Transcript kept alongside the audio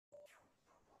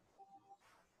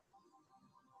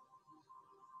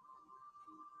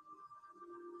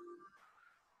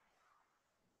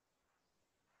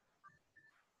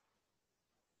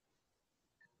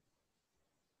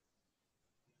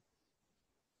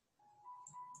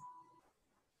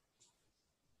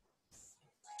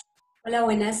Hola,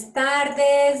 buenas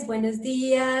tardes, buenos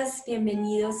días,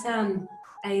 bienvenidos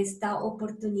a esta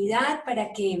oportunidad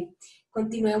para que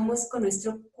continuemos con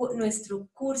nuestro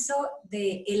curso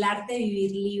de El Arte de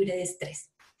Vivir Libre de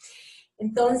Estrés.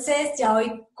 Entonces, ya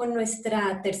hoy con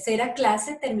nuestra tercera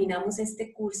clase terminamos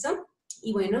este curso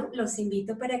y bueno, los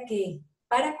invito para que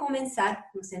para comenzar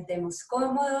nos sentemos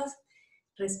cómodos,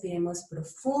 respiremos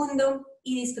profundo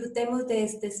y disfrutemos de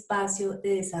este espacio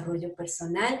de desarrollo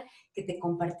personal que te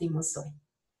compartimos hoy.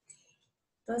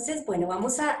 Entonces, bueno,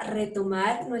 vamos a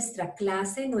retomar nuestra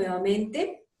clase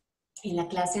nuevamente. En la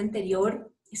clase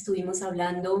anterior estuvimos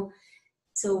hablando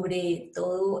sobre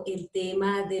todo el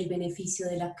tema del beneficio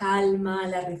de la calma,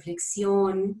 la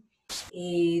reflexión,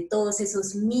 todos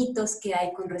esos mitos que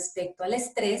hay con respecto al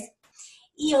estrés.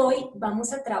 Y hoy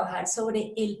vamos a trabajar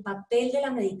sobre el papel de la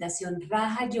meditación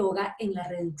Raja Yoga en la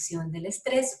reducción del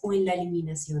estrés o en la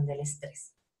eliminación del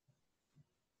estrés.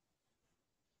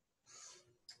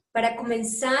 Para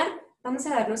comenzar, vamos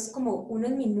a darnos como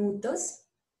unos minutos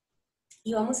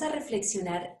y vamos a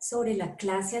reflexionar sobre la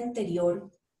clase anterior.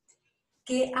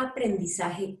 ¿Qué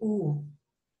aprendizaje hubo?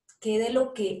 ¿Qué de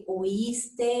lo que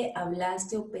oíste,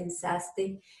 hablaste o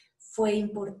pensaste fue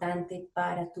importante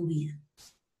para tu vida?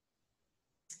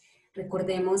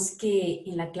 Recordemos que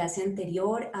en la clase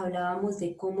anterior hablábamos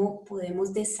de cómo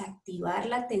podemos desactivar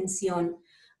la tensión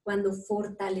cuando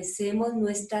fortalecemos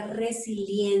nuestra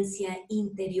resiliencia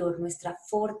interior, nuestra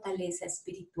fortaleza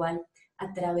espiritual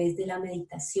a través de la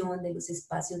meditación, de los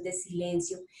espacios de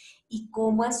silencio, y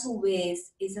cómo a su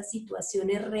vez esas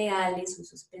situaciones reales o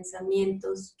esos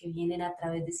pensamientos que vienen a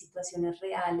través de situaciones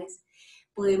reales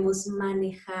podemos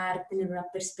manejar, tener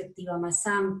una perspectiva más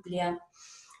amplia.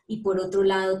 Y por otro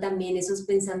lado también esos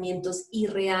pensamientos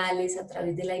irreales a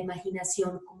través de la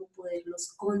imaginación, cómo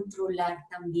poderlos controlar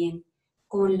también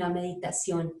con la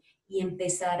meditación y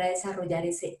empezar a desarrollar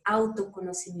ese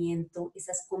autoconocimiento,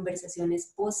 esas conversaciones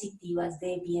positivas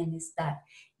de bienestar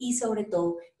y sobre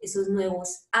todo esos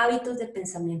nuevos hábitos de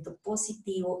pensamiento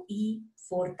positivo y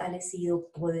fortalecido,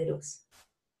 poderoso.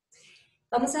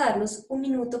 Vamos a darnos un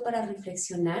minuto para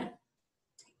reflexionar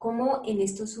cómo en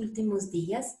estos últimos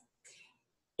días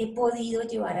he podido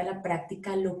llevar a la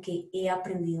práctica lo que he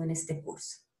aprendido en este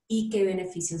curso y qué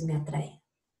beneficios me ha traído.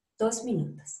 2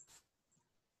 minutos.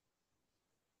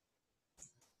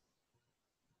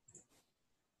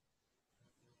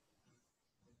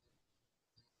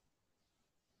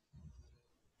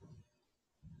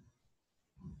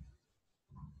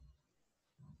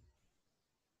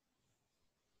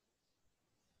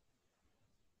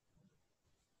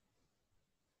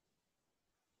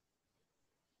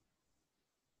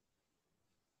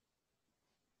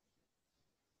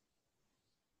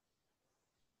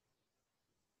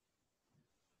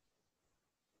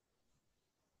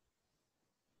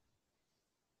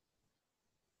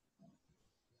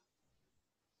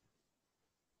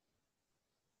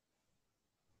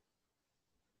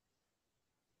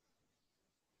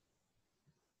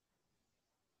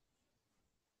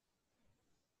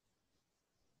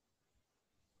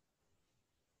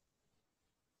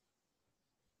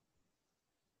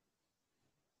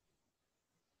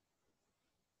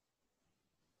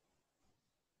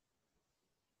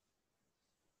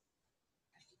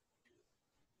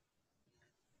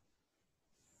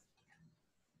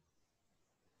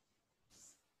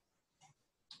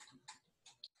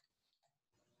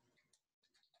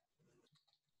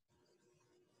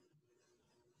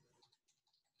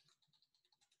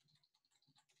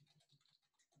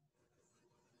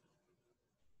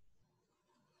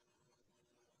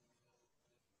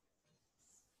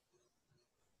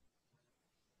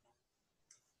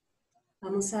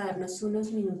 Vamos a darnos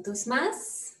unos minutos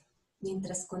más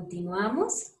mientras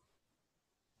continuamos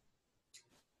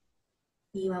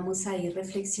y vamos a ir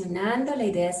reflexionando. La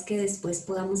idea es que después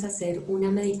podamos hacer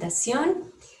una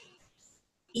meditación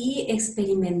y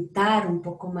experimentar un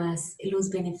poco más los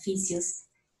beneficios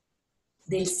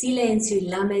del silencio y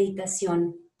la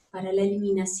meditación para la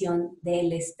eliminación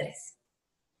del estrés.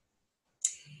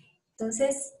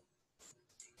 Entonces,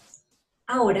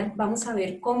 ahora vamos a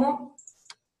ver cómo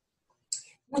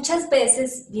muchas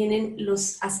veces vienen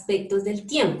los aspectos del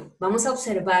tiempo. Vamos a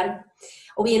observar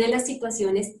o vienen las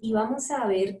situaciones y vamos a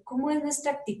ver cómo es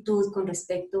nuestra actitud con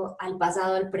respecto al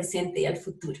pasado, al presente y al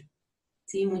futuro.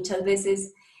 ¿Sí? Muchas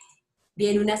veces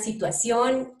viene una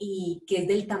situación y que es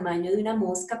del tamaño de una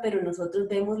mosca, pero nosotros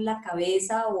vemos la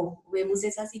cabeza o vemos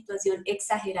esa situación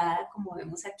exagerada, como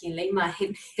vemos aquí en la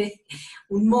imagen,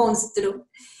 un monstruo,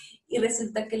 y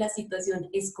resulta que la situación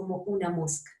es como una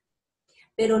mosca.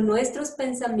 Pero nuestros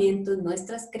pensamientos,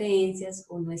 nuestras creencias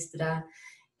o nuestra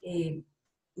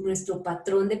nuestro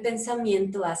patrón de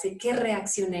pensamiento hace que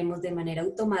reaccionemos de manera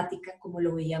automática, como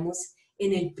lo veíamos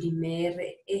en el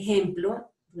primer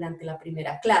ejemplo, durante la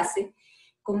primera clase,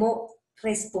 cómo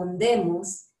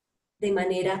respondemos de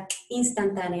manera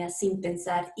instantánea, sin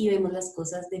pensar, y vemos las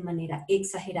cosas de manera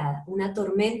exagerada. Una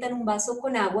tormenta en un vaso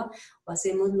con agua, o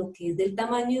hacemos lo que es del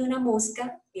tamaño de una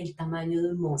mosca, el tamaño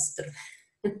de un monstruo.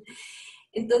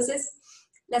 Entonces,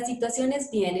 las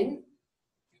situaciones vienen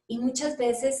y muchas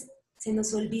veces se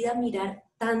nos olvida mirar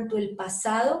tanto el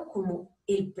pasado como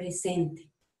el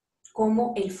presente,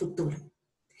 como el futuro.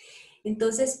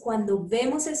 Entonces, cuando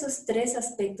vemos esos tres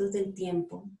aspectos del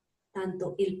tiempo,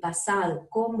 tanto el pasado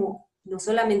como no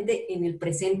solamente en el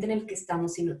presente en el que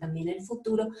estamos, sino también en el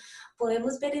futuro,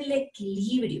 podemos ver el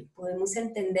equilibrio, podemos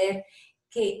entender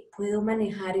que puedo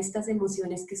manejar estas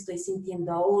emociones que estoy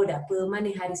sintiendo ahora, puedo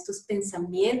manejar estos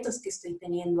pensamientos que estoy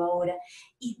teniendo ahora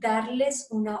y darles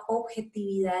una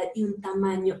objetividad y un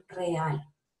tamaño real.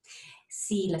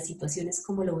 Sí, las situaciones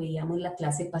como lo veíamos la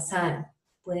clase pasada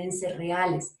pueden ser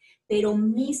reales, pero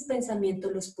mis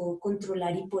pensamientos los puedo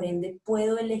controlar y por ende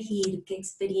puedo elegir qué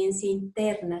experiencia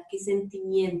interna, qué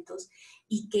sentimientos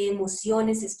y qué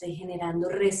emociones estoy generando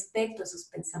respecto a esos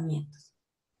pensamientos.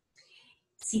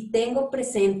 Si tengo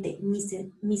presente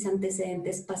mis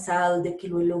antecedentes pasados, de que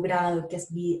lo he logrado, que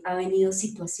ha venido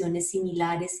situaciones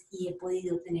similares y he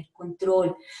podido tener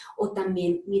control, o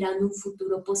también mirando un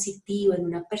futuro positivo en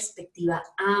una perspectiva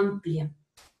amplia,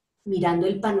 mirando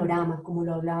el panorama, como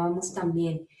lo hablábamos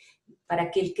también, para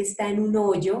aquel que está en un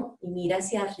hoyo y mira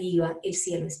hacia arriba, el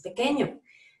cielo es pequeño.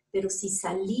 Pero si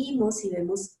salimos y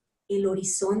vemos el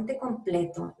horizonte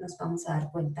completo, nos vamos a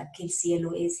dar cuenta que el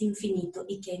cielo es infinito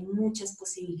y que hay muchas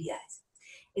posibilidades.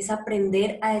 Es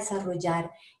aprender a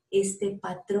desarrollar este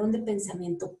patrón de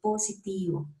pensamiento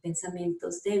positivo,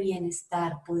 pensamientos de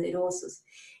bienestar, poderosos,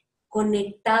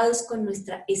 conectados con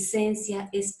nuestra esencia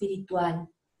espiritual,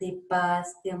 de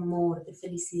paz, de amor, de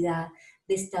felicidad,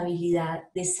 de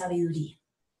estabilidad, de sabiduría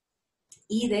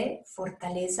y de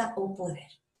fortaleza o poder.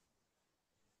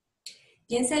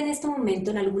 Piensa en este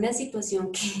momento en alguna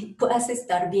situación que puedas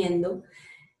estar viendo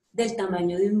del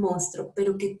tamaño de un monstruo,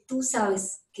 pero que tú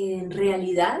sabes que en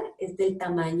realidad es del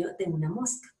tamaño de una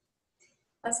mosca.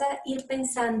 Vas a ir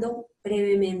pensando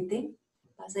brevemente,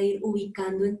 vas a ir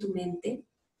ubicando en tu mente,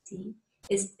 ¿sí?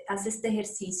 Haz este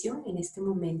ejercicio en este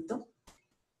momento.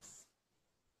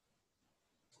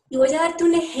 Y voy a darte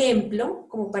un ejemplo,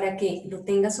 como para que lo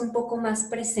tengas un poco más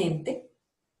presente.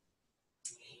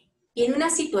 Y en una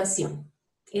situación,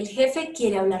 el jefe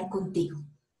quiere hablar contigo.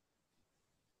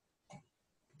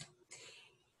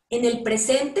 En el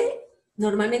presente,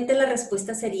 normalmente la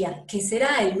respuesta sería, ¿qué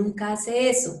será? Él nunca hace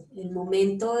eso. El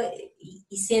momento,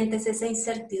 y sientes esa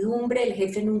incertidumbre, el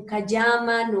jefe nunca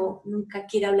llama, nunca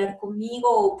quiere hablar conmigo,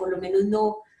 o por lo menos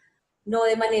no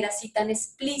de manera así tan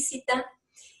explícita.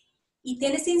 Y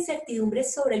tienes incertidumbre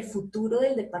sobre el futuro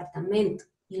del departamento.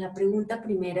 Y la pregunta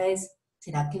primera es,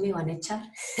 ¿será que me van a echar?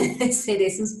 ¿Seré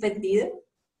suspendido?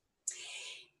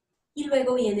 Y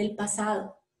luego viene el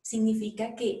pasado.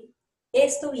 Significa que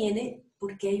esto viene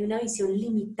porque hay una visión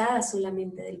limitada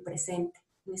solamente del presente.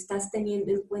 No estás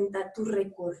teniendo en cuenta tu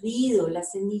recorrido,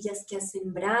 las semillas que has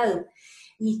sembrado,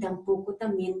 ni tampoco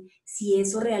también si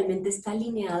eso realmente está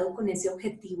alineado con ese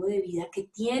objetivo de vida que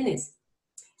tienes.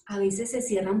 A veces se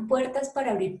cierran puertas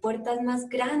para abrir puertas más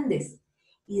grandes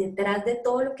y detrás de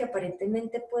todo lo que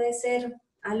aparentemente puede ser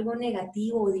algo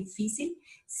negativo o difícil,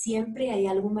 siempre hay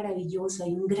algo maravilloso,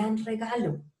 hay un gran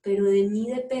regalo, pero de mí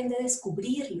depende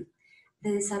descubrirlo,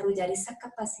 de desarrollar esa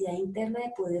capacidad interna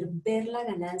de poder ver la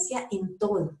ganancia en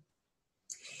todo.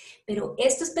 Pero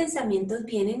estos pensamientos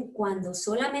vienen cuando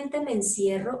solamente me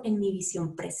encierro en mi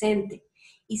visión presente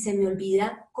y se me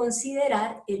olvida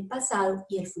considerar el pasado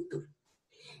y el futuro.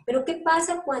 Pero ¿qué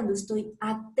pasa cuando estoy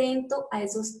atento a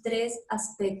esos tres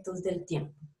aspectos del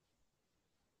tiempo?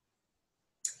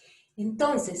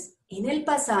 Entonces, en el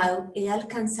pasado he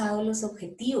alcanzado los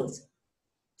objetivos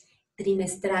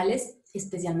trimestrales,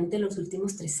 especialmente en los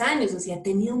últimos 3 años, o sea, he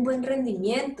tenido un buen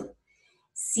rendimiento.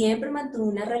 Siempre mantuve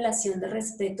una relación de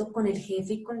respeto con el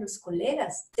jefe y con los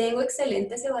colegas. Tengo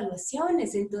excelentes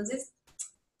evaluaciones, entonces,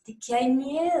 ¿de qué hay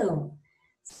miedo?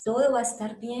 Todo va a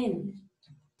estar bien.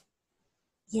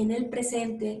 Y en el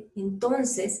presente,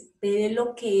 entonces, ve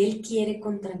lo que él quiere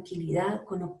con tranquilidad,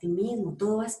 con optimismo.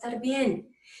 Todo va a estar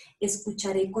bien.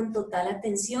 Escucharé con total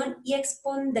atención y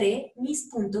expondré mis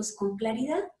puntos con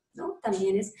claridad, ¿no?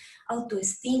 También es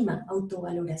autoestima,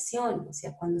 autovaloración. O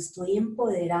sea, cuando estoy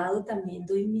empoderado también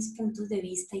doy mis puntos de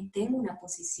vista y tengo una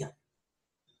posición,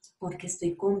 porque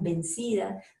estoy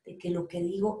convencida de que lo que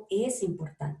digo es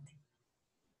importante.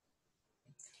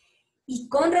 Y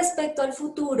con respecto al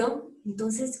futuro,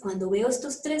 entonces cuando veo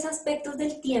estos tres aspectos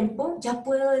del tiempo, ya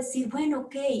puedo decir, bueno,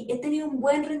 ok, he tenido un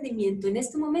buen rendimiento, en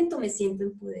este momento me siento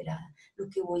empoderada. Lo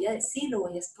que voy a decir lo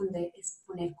voy a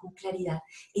exponer con claridad.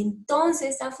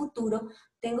 Entonces, a futuro,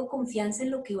 tengo confianza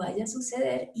en lo que vaya a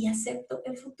suceder y acepto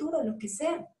el futuro, lo que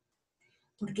sea,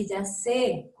 porque ya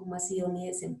sé cómo ha sido mi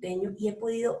desempeño y he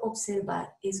podido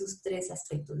observar esos tres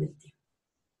aspectos del tiempo.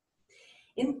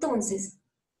 Entonces,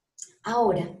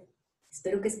 ahora,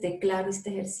 espero que esté claro este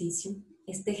ejercicio,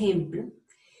 este ejemplo.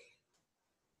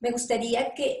 Me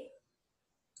gustaría que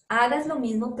hagas lo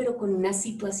mismo, pero con una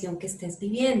situación que estés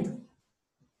viviendo,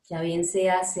 ya bien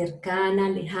sea cercana,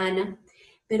 lejana,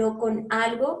 pero con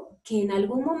algo que en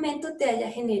algún momento te haya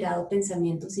generado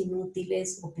pensamientos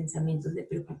inútiles o pensamientos de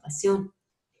preocupación,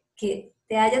 que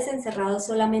te hayas encerrado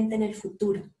solamente en el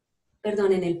futuro,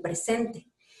 perdón, en el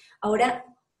presente. Ahora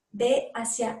ve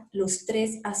hacia los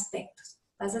tres aspectos.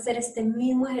 Vas a hacer este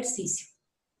mismo ejercicio.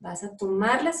 Vas a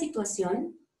tomar la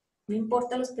situación, no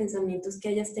importa los pensamientos que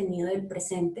hayas tenido del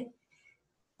presente,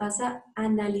 vas a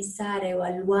analizar, a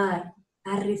evaluar,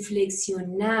 a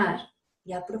reflexionar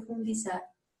y a profundizar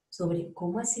sobre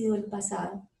cómo ha sido el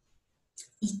pasado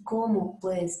y cómo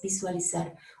puedes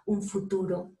visualizar un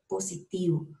futuro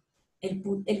positivo,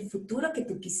 el futuro que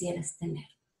tú quisieras tener.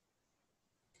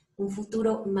 Un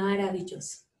futuro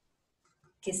maravilloso,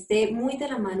 que esté muy de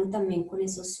la mano también con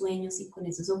esos sueños y con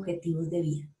esos objetivos de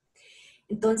vida.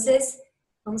 Entonces,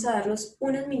 vamos a darlos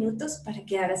unos minutos para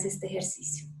que hagas este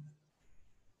ejercicio.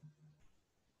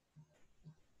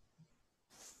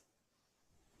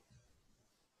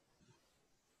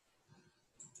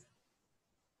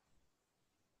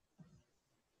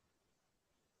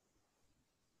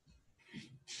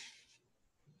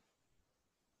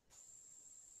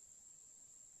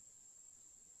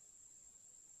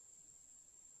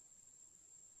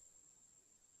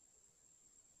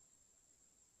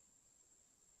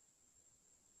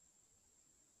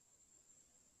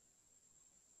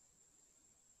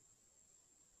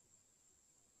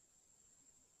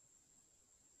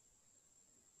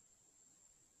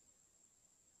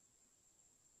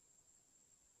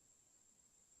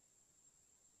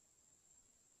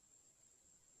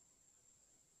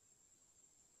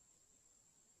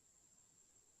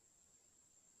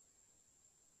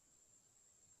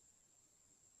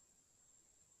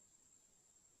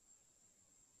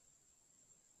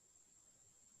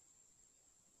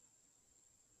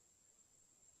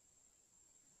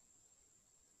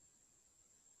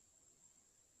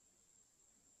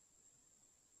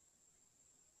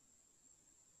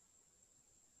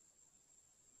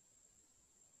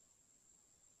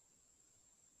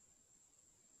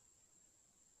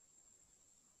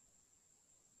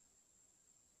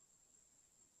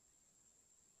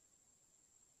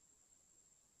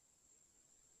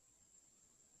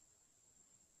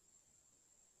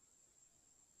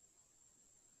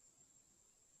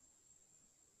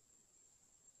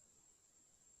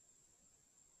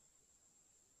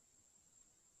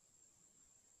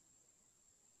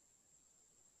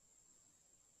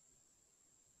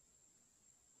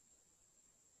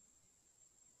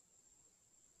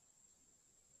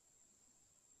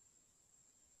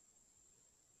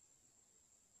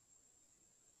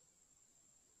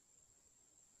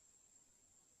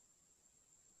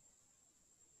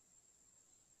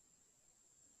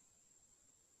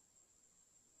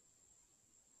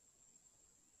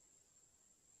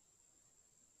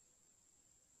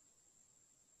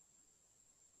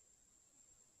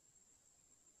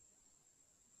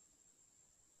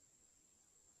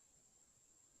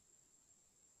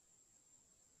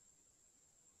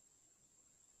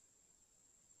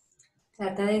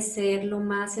 Trata de ser lo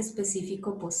más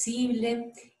específico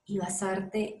posible y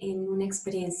basarte en una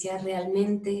experiencia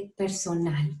realmente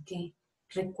personal, que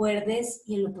recuerdes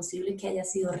y en lo posible que haya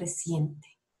sido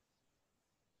reciente.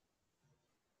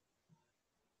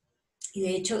 Y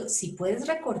de hecho, si puedes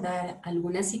recordar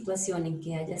alguna situación en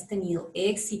que hayas tenido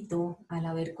éxito al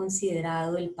haber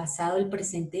considerado el pasado, el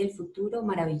presente y el futuro,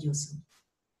 maravilloso.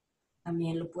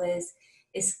 También lo puedes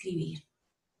escribir.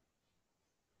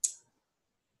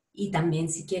 Y también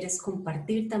si quieres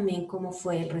compartir también cómo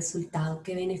fue el resultado,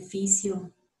 qué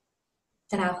beneficio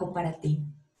trajo para ti.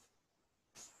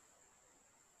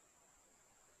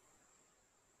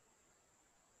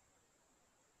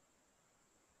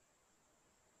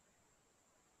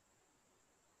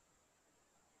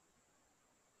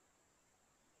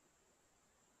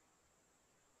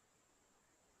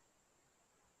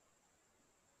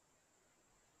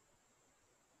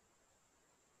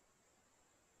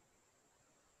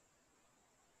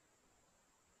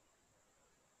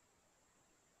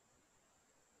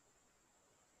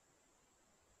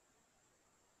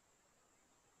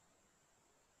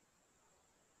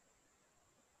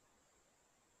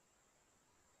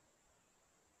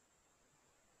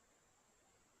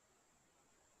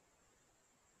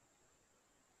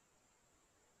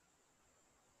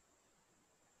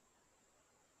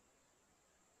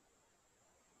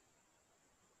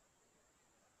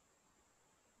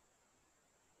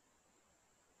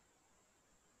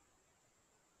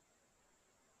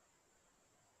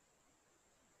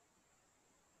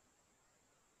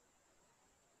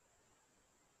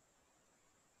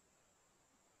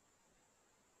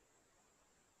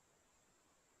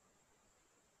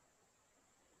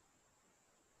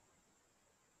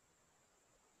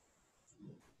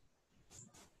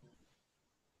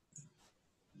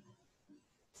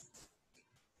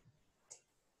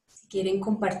 quieren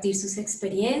compartir sus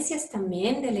experiencias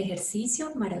también del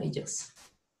ejercicio, maravilloso.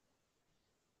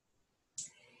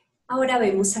 Ahora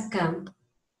vemos acá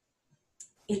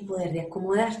el poder de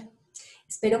acomodar.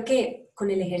 Espero que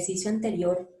con el ejercicio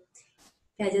anterior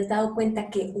te hayas dado cuenta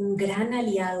que un gran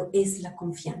aliado es la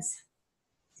confianza.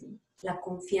 La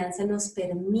confianza nos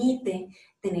permite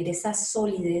tener esa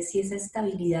solidez y esa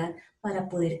estabilidad para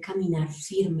poder caminar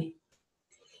firme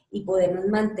y podernos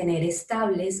mantener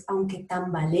estables aunque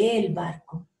tambalee el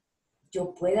barco.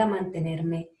 Yo pueda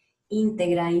mantenerme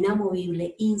íntegra,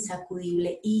 inamovible,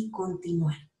 insacudible y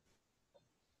continuar.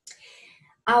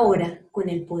 Ahora, con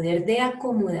el poder de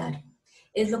acomodar,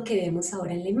 es lo que vemos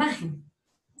ahora en la imagen.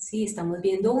 ¿Sí? Estamos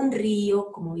viendo un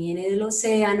río, cómo viene del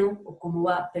océano, o cómo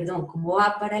va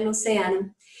para el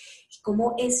océano, y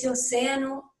cómo ese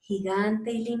océano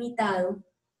gigante y limitado,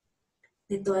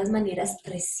 de todas maneras,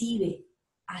 recibe,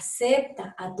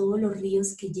 acepta a todos los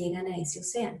ríos que llegan a ese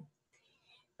océano.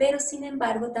 Pero sin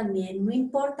embargo, también no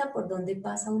importa por dónde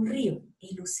pasa un río,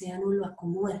 el océano lo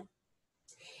acomoda.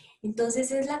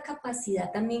 Entonces es la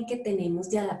capacidad también que tenemos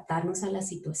de adaptarnos a las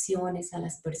situaciones, a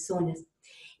las personas.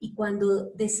 Y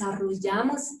cuando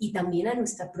desarrollamos, y también a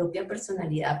nuestra propia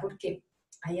personalidad, porque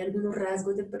hay algunos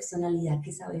rasgos de personalidad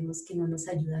que sabemos que no nos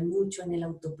ayudan mucho en el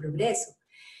autoprogreso,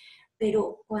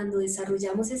 pero cuando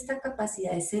desarrollamos esta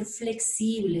capacidad de ser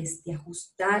flexibles, de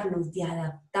ajustarnos, de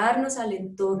adaptarnos al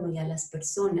entorno y a las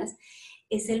personas,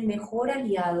 es el mejor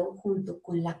aliado junto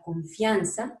con la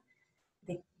confianza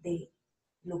de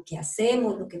lo que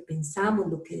hacemos, lo que pensamos,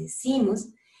 lo que decimos.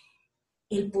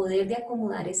 El poder de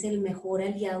acomodar es el mejor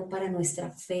aliado para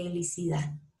nuestra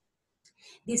felicidad.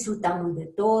 Disfrutamos de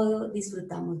todo,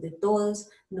 disfrutamos de todos,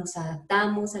 nos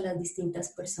adaptamos a las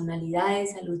distintas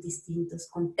personalidades, a los distintos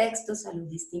contextos, a los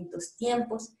distintos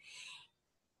tiempos.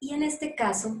 Y en este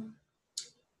caso,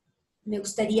 me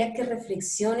gustaría que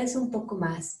reflexiones un poco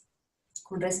más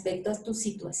con respecto a tu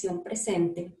situación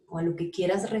presente o a lo que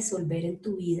quieras resolver en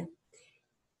tu vida.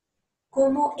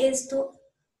 ¿Cómo esto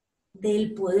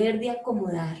del poder de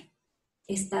acomodar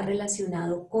está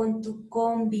relacionado con tu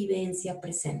convivencia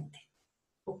presente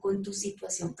o con tu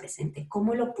situación presente?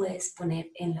 ¿Cómo lo puedes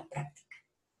poner en la práctica?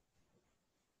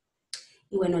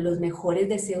 Y bueno, los mejores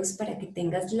deseos para que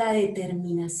tengas la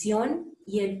determinación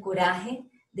y el coraje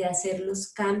de hacer los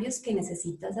cambios que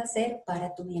necesitas hacer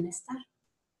para tu bienestar.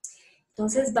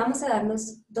 Entonces vamos a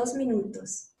darnos 2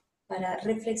 minutos para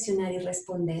reflexionar y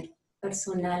responder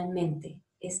personalmente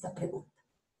esta pregunta.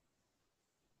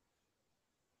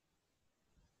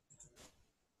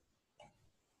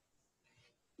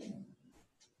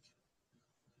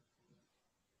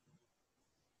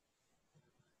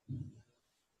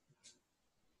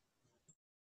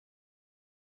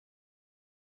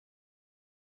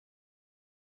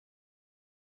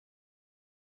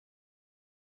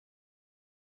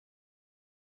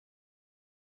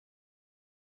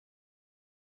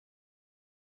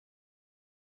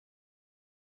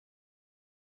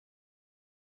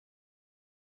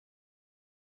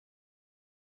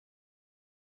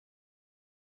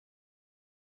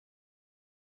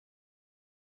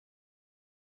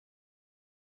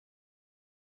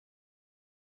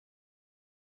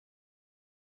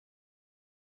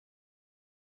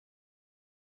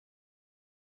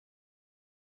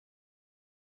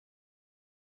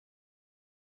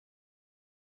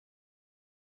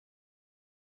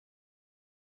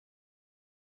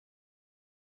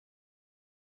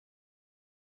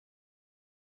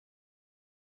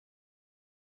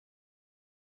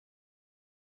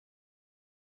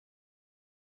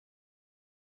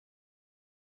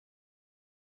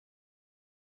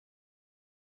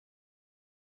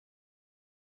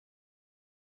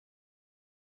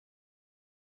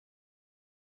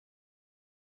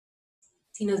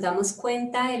 Si nos damos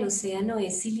cuenta, el océano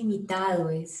es ilimitado,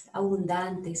 es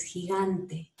abundante, es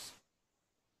gigante.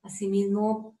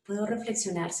 Asimismo, puedo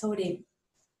reflexionar sobre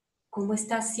cómo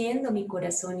está siendo mi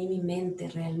corazón y mi mente.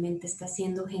 ¿Realmente está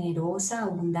siendo generosa,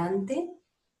 abundante,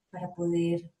 para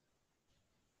poder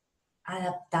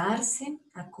adaptarse,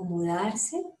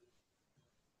 acomodarse?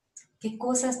 ¿Qué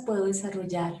cosas puedo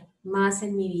desarrollar más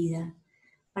en mi vida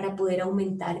para poder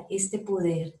aumentar este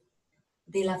poder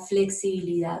de la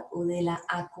flexibilidad o de la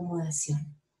acomodación?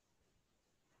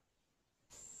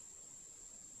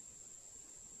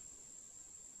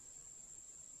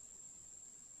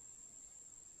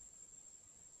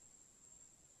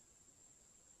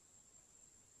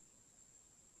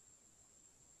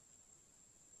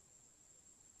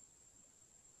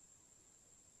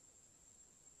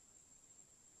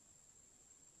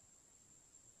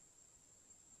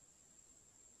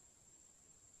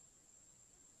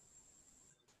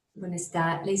 Bueno,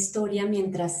 está la historia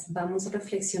mientras vamos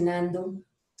reflexionando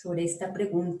sobre esta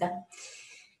pregunta.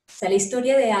 Está la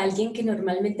historia de alguien que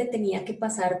normalmente tenía que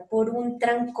pasar por un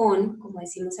trancón, como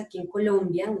decimos aquí en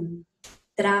Colombia, un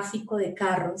tráfico de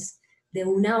carros de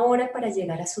 1 hora para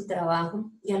llegar a su trabajo,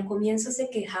 y al comienzo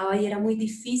se quejaba y era muy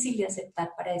difícil de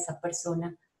aceptar para esa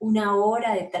persona 1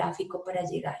 hora de tráfico para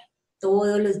llegar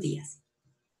todos los días.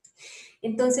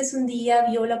 Entonces un día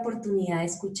vio la oportunidad de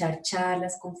escuchar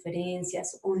charlas,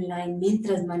 conferencias online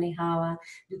mientras manejaba,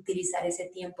 de utilizar ese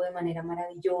tiempo de manera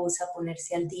maravillosa,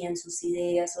 ponerse al día en sus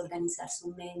ideas, organizar su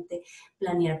mente,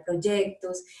 planear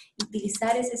proyectos,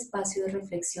 utilizar ese espacio de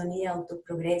reflexión y de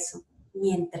autoprogreso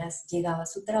mientras llegaba a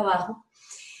su trabajo.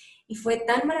 Y fue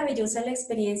tan maravillosa la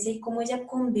experiencia y cómo ella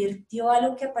convirtió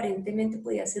algo que aparentemente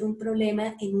podía ser un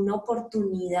problema en una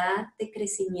oportunidad de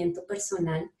crecimiento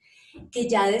personal, que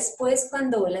ya después,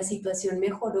 cuando la situación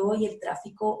mejoró y el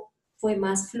tráfico fue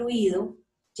más fluido,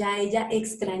 ya ella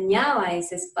extrañaba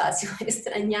ese espacio,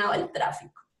 extrañaba el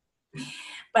tráfico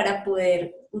para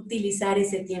poder utilizar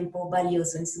ese tiempo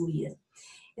valioso en su vida.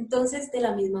 Entonces, de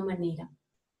la misma manera,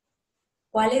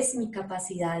 ¿cuál es mi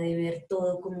capacidad de ver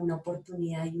todo como una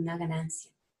oportunidad y una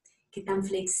ganancia? ¿Qué tan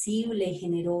flexible y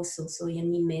generoso soy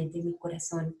en mi mente y mi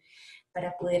corazón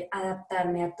para poder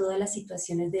adaptarme a todas las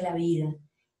situaciones de la vida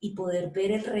y poder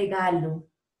ver el regalo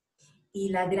y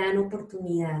la gran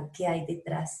oportunidad que hay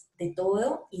detrás de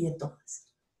todo y de todos?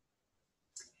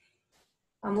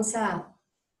 Vamos a,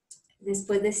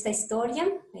 después de esta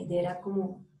historia, la idea era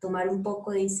como tomar un poco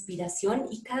de inspiración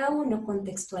y cada uno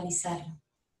contextualizarlo,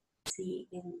 ¿sí?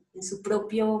 En su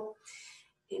propio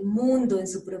mundo, en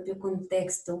su propio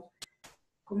contexto,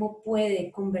 cómo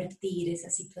puede convertir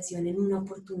esa situación en una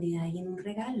oportunidad y en un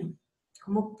regalo.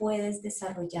 ¿Cómo puedes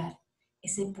desarrollar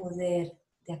ese poder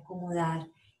de acomodar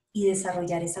y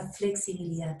desarrollar esa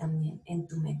flexibilidad también en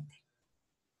tu mente?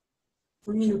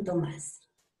 Un minuto más.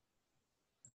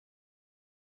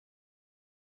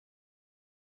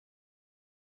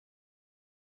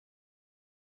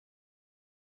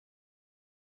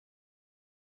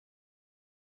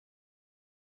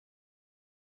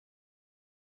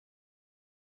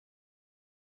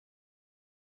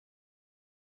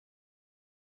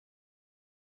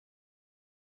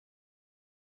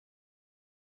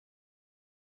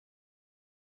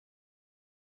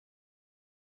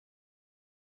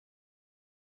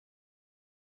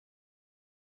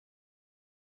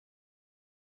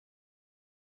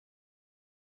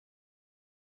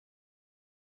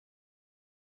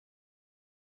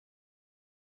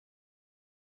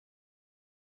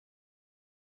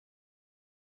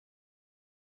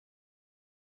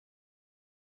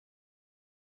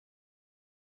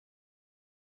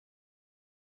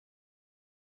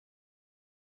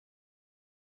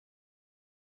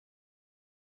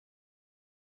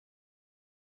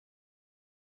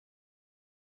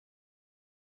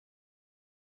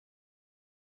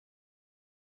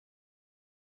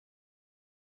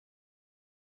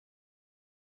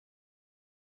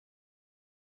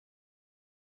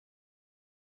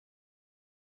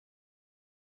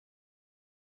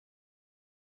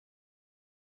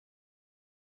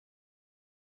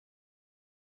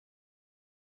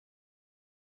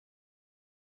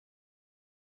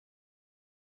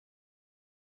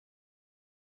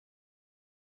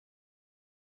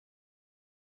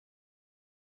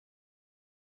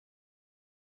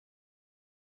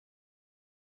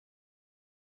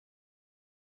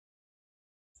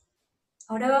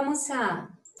 Ahora vamos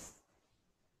a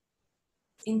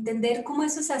entender cómo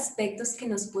esos aspectos que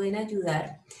nos pueden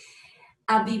ayudar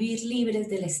a vivir libres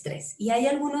del estrés. Y hay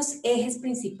algunos ejes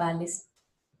principales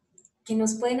que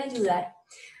nos pueden ayudar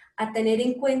a tener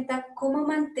en cuenta cómo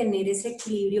mantener ese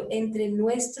equilibrio entre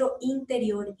nuestro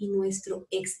interior y nuestro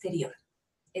exterior.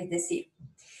 Es decir,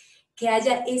 que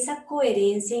haya esa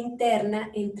coherencia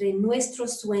interna entre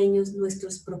nuestros sueños,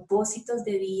 nuestros propósitos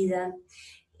de vida,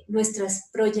 nuestras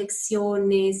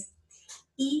proyecciones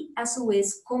y a su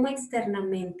vez cómo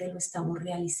externamente lo estamos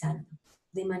realizando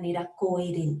de manera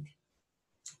coherente.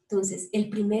 Entonces, el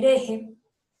primer eje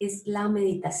es la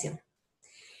meditación.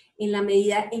 En la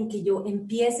medida en que yo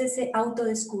empiece ese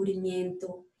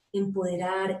autodescubrimiento,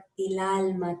 empoderar el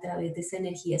alma a través de esa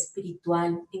energía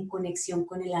espiritual en conexión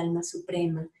con el alma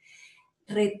suprema,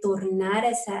 retornar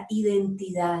a esa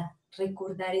identidad,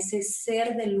 recordar ese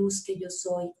ser de luz que yo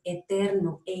soy,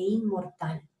 eterno e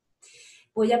inmortal,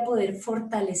 voy a poder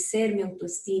fortalecer mi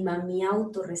autoestima, mi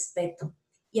autorrespeto,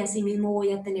 y asimismo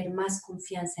voy a tener más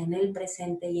confianza en el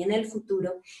presente y en el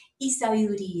futuro, y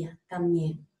sabiduría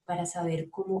también para saber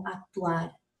cómo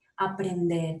actuar,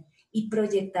 aprender y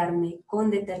proyectarme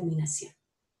con determinación.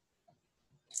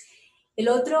 El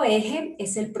otro eje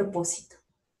es el propósito.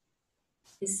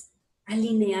 Es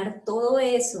alinear todo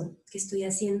eso que estoy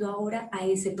haciendo ahora a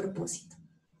ese propósito.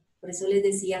 Por eso les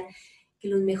decía que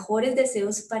los mejores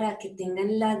deseos para que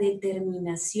tengan la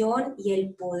determinación y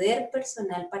el poder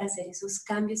personal para hacer esos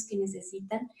cambios que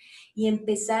necesitan y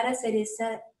empezar a hacer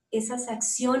esas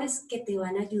acciones que te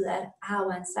van a ayudar a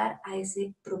avanzar a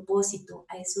ese propósito,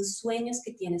 a esos sueños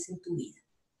que tienes en tu vida.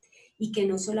 Y que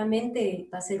no solamente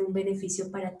va a ser un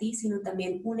beneficio para ti, sino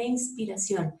también una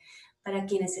inspiración para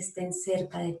quienes estén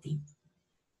cerca de ti.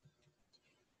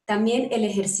 También el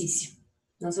ejercicio,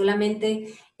 no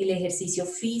solamente el ejercicio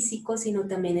físico, sino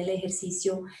también el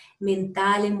ejercicio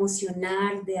mental,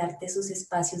 emocional, de darte esos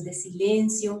espacios de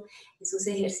silencio, esos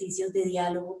ejercicios de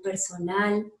diálogo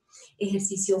personal,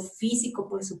 ejercicio físico,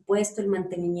 por supuesto, el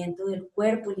mantenimiento del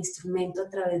cuerpo, el instrumento a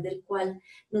través del cual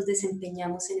nos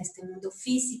desempeñamos en este mundo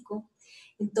físico.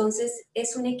 Entonces,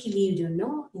 es un equilibrio,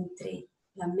 ¿no? Entre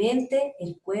la mente,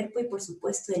 el cuerpo y, por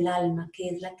supuesto, el alma, que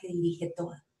es la que dirige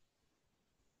todo.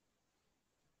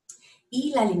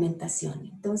 Y la alimentación.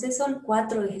 Entonces son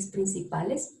 4 ejes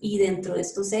principales y dentro de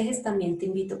estos ejes también te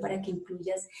invito para que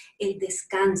incluyas el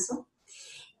descanso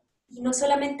y no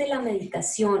solamente la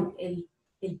meditación, el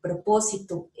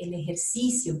propósito, el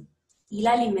ejercicio y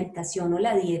la alimentación o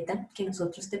la dieta, que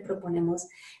nosotros te proponemos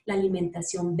la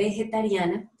alimentación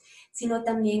vegetariana, sino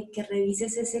también que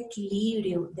revises ese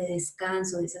equilibrio de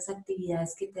descanso, de esas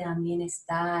actividades que te dan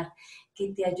bienestar,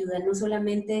 que te ayudan no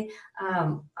solamente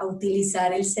a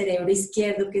utilizar el cerebro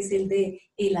izquierdo, que es el de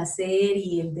el hacer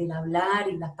y el del hablar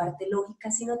y la parte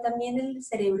lógica, sino también el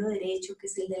cerebro derecho, que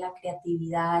es el de la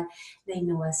creatividad, la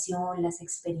innovación, las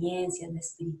experiencias, la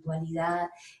espiritualidad,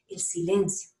 el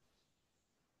silencio.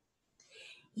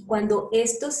 Y cuando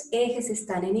estos ejes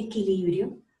están en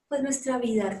equilibrio, pues nuestra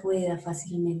vida rueda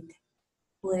fácilmente.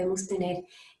 Podemos tener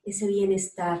ese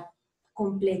bienestar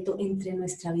completo entre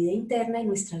nuestra vida interna y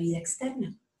nuestra vida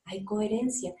externa. Hay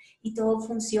coherencia y todo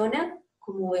funciona,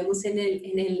 como vemos en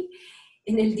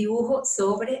el dibujo,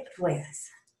 sobre ruedas.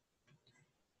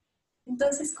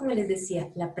 Entonces, como les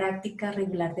decía, la práctica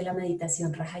regular de la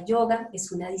meditación Raja Yoga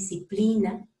es una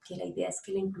disciplina que la idea es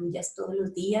que la incluyas todos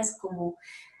los días, como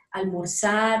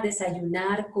almorzar,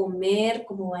 desayunar, comer,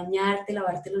 como bañarte,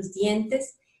 lavarte los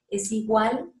dientes. Es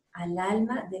igual al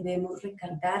alma, debemos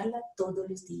recargarla todos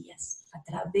los días a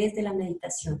través de la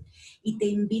meditación. Y te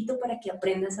invito para que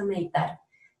aprendas a meditar.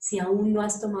 Si aún no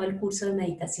has tomado el curso de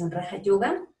meditación Raja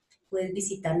Yoga, puedes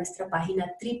visitar nuestra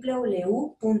página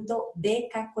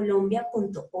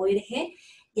www.bkcolombia.org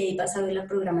y ahí vas a ver la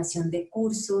programación de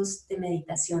cursos de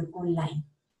meditación online.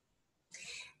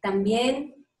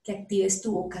 También que actives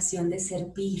tu vocación de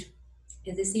servir.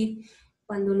 Es decir,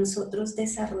 cuando nosotros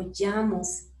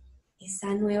desarrollamos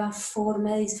esa nueva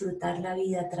forma de disfrutar la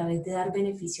vida a través de dar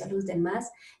beneficio a los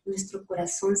demás, nuestro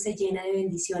corazón se llena de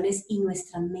bendiciones y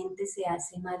nuestra mente se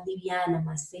hace más liviana,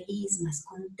 más feliz, más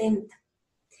contenta.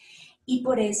 Y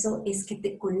por eso es que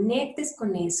te conectes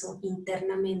con eso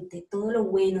internamente, todo lo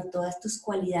bueno, todas tus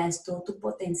cualidades, todo tu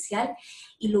potencial,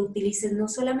 y lo utilices no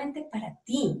solamente para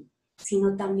ti,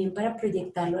 sino también para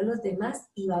proyectarlo a los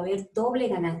demás, y va a haber doble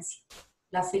ganancia.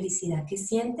 La felicidad que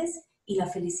sientes y la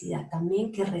felicidad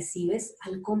también que recibes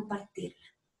al compartirla.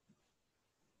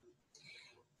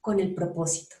 Con el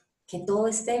propósito, que todo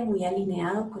esté muy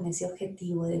alineado con ese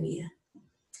objetivo de vida.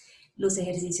 Los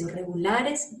ejercicios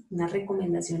regulares, una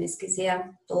recomendación es que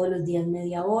sea todos los días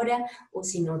media hora o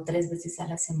si no 3 veces a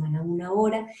la semana 1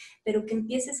 hora, pero que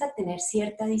empieces a tener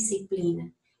cierta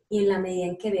disciplina y en la medida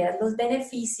en que veas los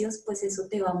beneficios, pues eso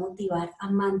te va a motivar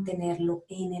a mantenerlo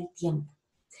en el tiempo,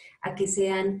 a que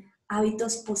sean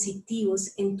hábitos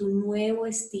positivos en tu nuevo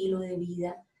estilo de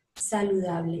vida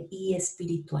saludable y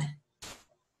espiritual.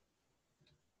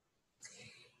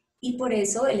 Y por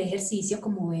eso el ejercicio,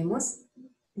 como vemos,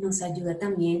 nos ayuda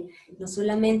también no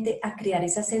solamente a crear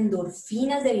esas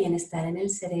endorfinas de bienestar en el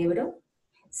cerebro,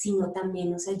 sino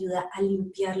también nos ayuda a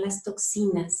limpiar las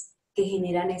toxinas que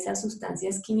generan esas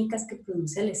sustancias químicas que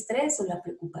produce el estrés o la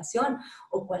preocupación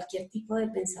o cualquier tipo de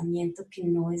pensamiento que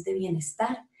no es de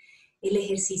bienestar. El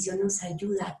ejercicio nos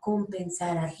ayuda a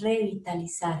compensar, a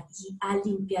revitalizar y a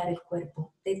limpiar el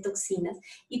cuerpo de toxinas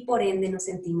y por ende nos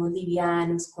sentimos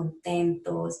livianos,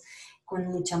 contentos, con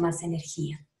mucha más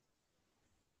energía.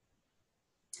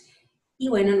 Y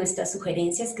bueno, nuestra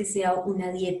sugerencia es que sea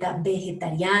una dieta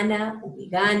vegetariana o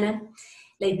vegana.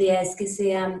 La idea es que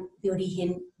sea de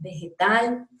origen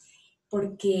vegetal,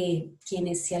 porque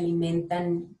quienes se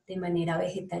alimentan de manera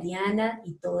vegetariana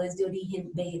y todo es de origen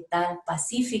vegetal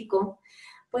pacífico,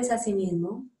 pues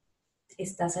asimismo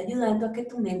estás ayudando a que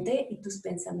tu mente y tus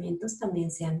pensamientos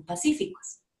también sean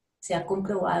pacíficos. Se ha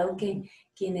comprobado que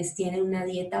quienes tienen una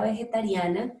dieta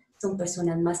vegetariana son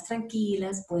personas más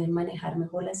tranquilas, pueden manejar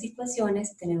mejor las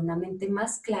situaciones, tener una mente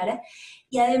más clara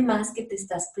y además que te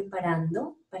estás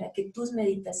preparando para que tus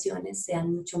meditaciones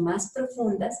sean mucho más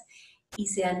profundas y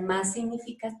sean más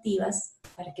significativas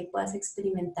para que puedas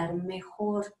experimentar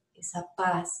mejor esa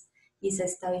paz y esa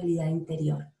estabilidad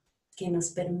interior que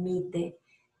nos permite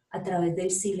a través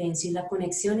del silencio y la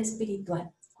conexión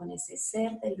espiritual con ese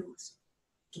ser de luz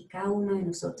que cada uno de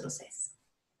nosotros es.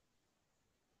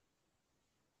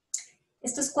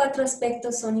 Estos 4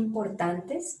 aspectos son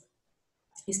importantes,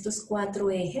 estos 4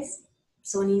 ejes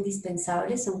son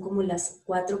indispensables, son como las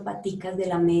 4 paticas de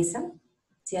la mesa.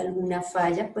 Si alguna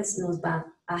falla, pues nos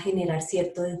va a generar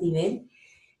cierto desnivel.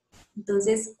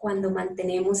 Entonces, cuando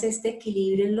mantenemos este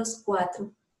equilibrio en los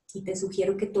 4, y te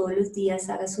sugiero que todos los días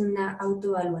hagas una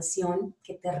autoevaluación,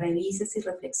 que te revises y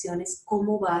reflexiones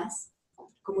cómo vas.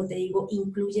 Como te digo,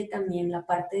 incluye también la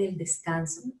parte del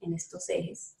descanso en estos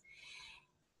ejes.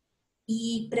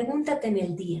 Y pregúntate en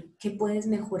el día, ¿qué puedes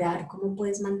mejorar? ¿Cómo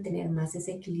puedes mantener más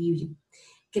ese equilibrio?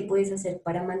 ¿Qué puedes hacer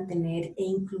para mantener e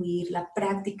incluir la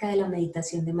práctica de la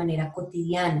meditación de manera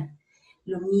cotidiana?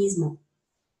 Lo mismo,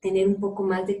 tener un poco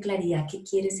más de claridad qué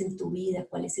quieres en tu vida,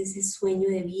 cuál es ese sueño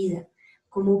de vida,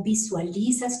 cómo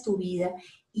visualizas tu vida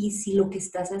y si lo que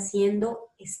estás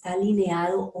haciendo está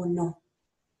alineado o no.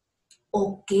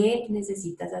 O qué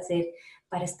necesitas hacer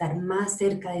para estar más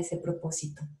cerca de ese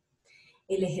propósito.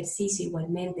 El ejercicio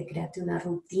igualmente, créate una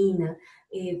rutina,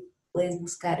 puedes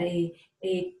buscar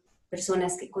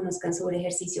personas que conozcan sobre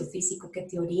ejercicio físico que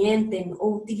te orienten o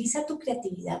utiliza tu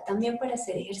creatividad también para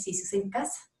hacer ejercicios en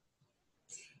casa.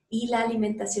 Y la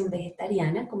alimentación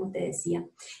vegetariana, como te decía,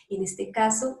 en este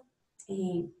caso,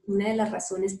 una de las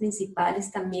razones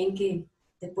principales también que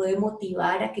te puede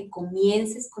motivar a que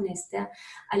comiences con esta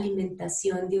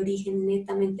alimentación de origen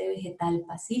netamente vegetal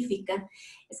pacífica,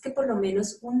 es que por lo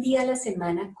menos un día a la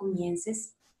semana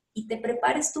comiences y te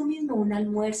prepares tú mismo un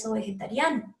almuerzo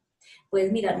vegetariano.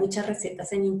 Puedes mirar muchas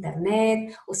recetas en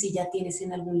internet, o si ya tienes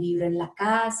en algún libro en la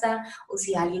casa, o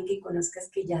si alguien que conozcas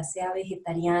que ya sea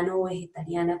vegetariano o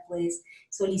vegetariana, puedes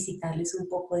solicitarles un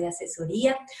poco de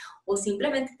asesoría, o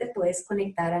simplemente te puedes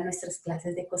conectar a nuestras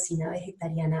clases de cocina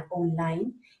vegetariana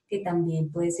online, que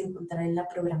también puedes encontrar en la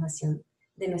programación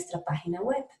de nuestra página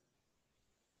web.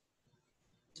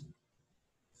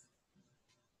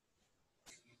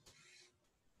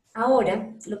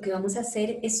 Ahora lo que vamos a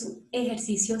hacer es un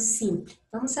ejercicio simple.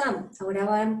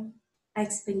 Ahora a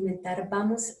experimentar,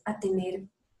 vamos a tener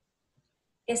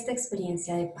esta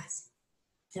experiencia de paz.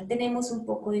 Ya tenemos un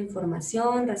poco de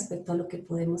información respecto a lo que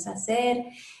podemos hacer,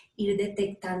 ir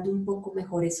detectando un poco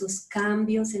mejor esos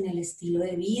cambios en el estilo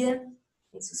de vida,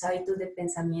 esos hábitos de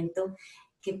pensamiento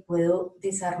que puedo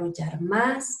desarrollar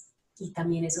más y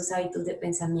también esos hábitos de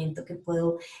pensamiento que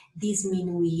puedo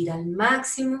disminuir al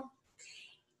máximo.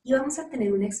 Y vamos a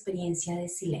tener una experiencia de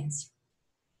silencio.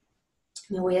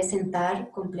 Me voy a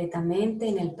sentar completamente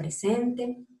en el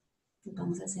presente. Nos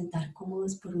vamos a sentar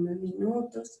cómodos por unos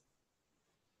minutos.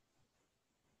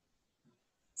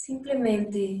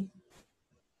 Simplemente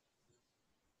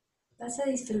vas a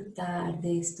disfrutar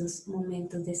de estos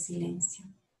momentos de silencio.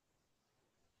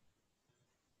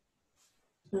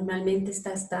 Normalmente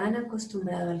estás tan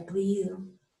acostumbrado al ruido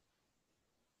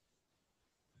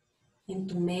en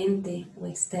tu mente o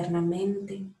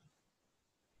externamente.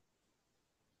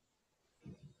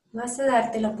 Vas a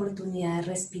darte la oportunidad de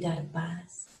respirar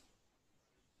paz.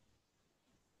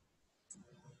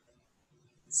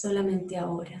 Solamente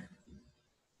ahora.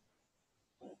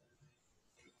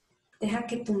 Deja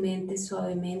que tu mente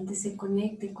suavemente se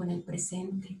conecte con el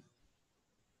presente.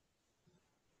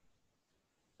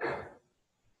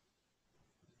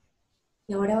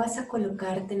 Y ahora vas a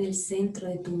colocarte en el centro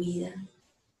de tu vida,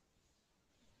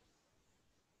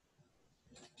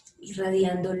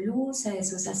 irradiando luz a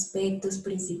esos aspectos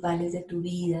principales de tu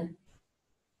vida,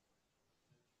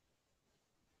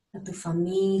 a tu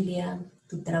familia,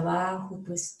 tu trabajo,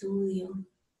 tu estudio,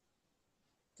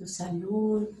 tu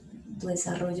salud, tu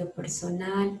desarrollo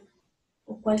personal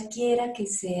o cualquiera que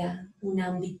sea un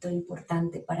ámbito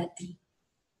importante para ti.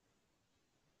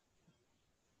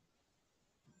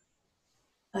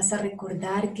 Vas a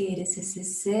recordar que eres ese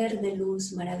ser de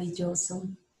luz maravilloso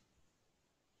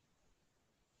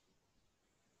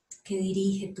que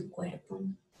dirige tu cuerpo,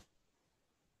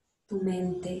 tu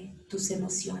mente, tus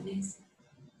emociones.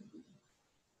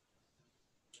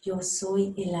 Yo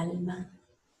soy el alma,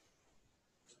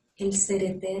 el ser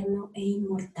eterno e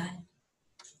inmortal.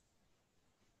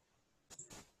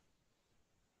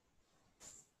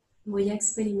 Voy a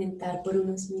experimentar por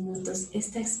unos minutos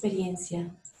esta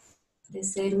experiencia de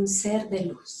ser un ser de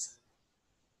luz.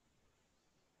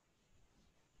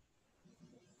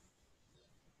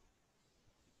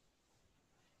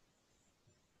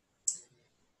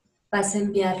 Vas a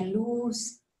enviar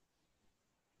luz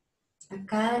a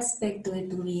cada aspecto de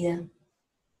tu vida.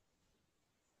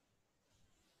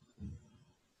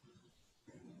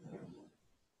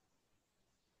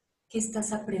 ¿Qué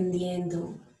estás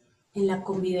aprendiendo en la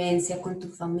convivencia con tu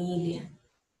familia,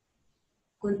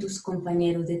 con tus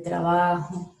compañeros de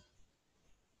trabajo,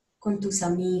 con tus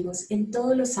amigos, en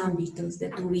todos los ámbitos de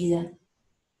tu vida?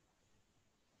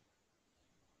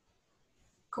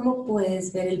 ¿Cómo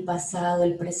puedes ver el pasado,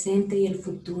 el presente y el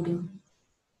futuro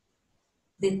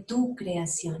de tu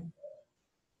creación?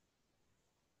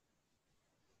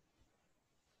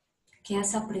 ¿Qué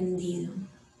has aprendido?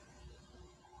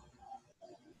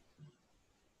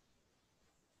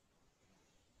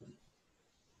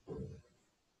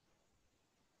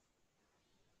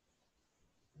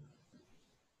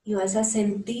 Y vas a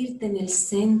sentirte en el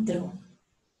centro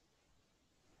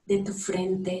de tu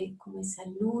frente como esa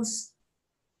luz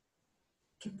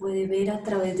que puede ver a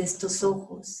través de estos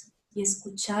ojos y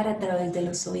escuchar a través de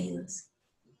los oídos.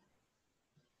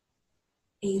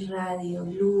 E irradio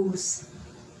luz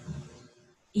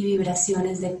y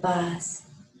vibraciones de paz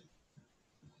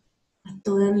a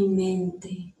toda mi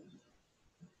mente,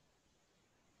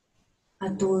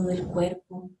 a todo el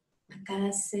cuerpo, a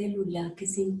cada célula que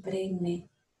se impregne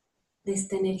de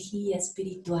esta energía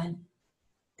espiritual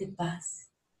de paz.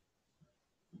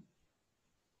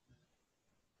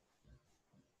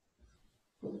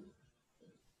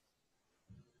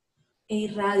 E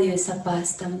irradio esa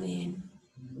paz también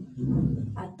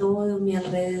a todo mi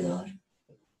alrededor,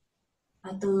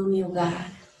 a todo mi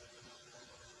hogar,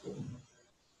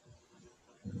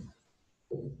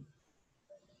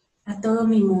 a todo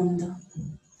mi mundo,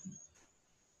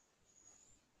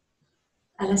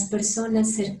 a las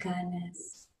personas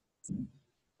cercanas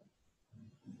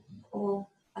o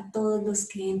a todos los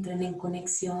que entran en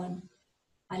conexión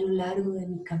a lo largo de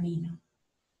mi camino.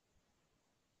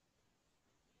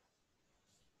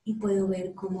 Y puedo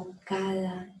ver cómo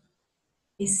cada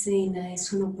escena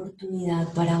es una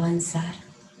oportunidad para avanzar.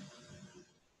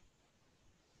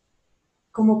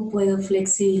 Cómo puedo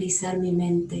flexibilizar mi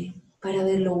mente para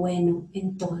ver lo bueno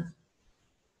en todo.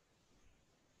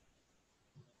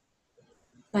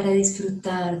 Para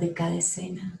disfrutar de cada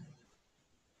escena.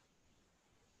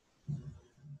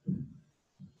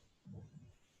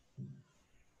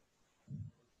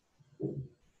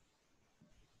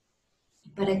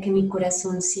 Para que mi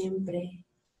corazón siempre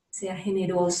sea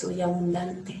generoso y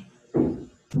abundante.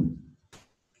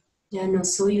 Ya no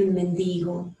soy un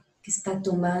mendigo que está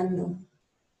tomando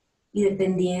y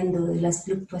dependiendo de las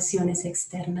fluctuaciones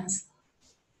externas.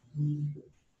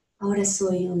 Ahora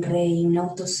soy un rey, un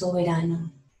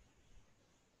autosoberano,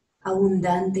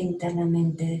 abundante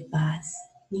internamente de paz,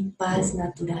 mi paz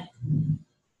natural.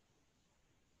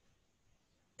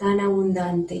 Tan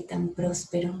abundante y tan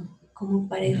próspero como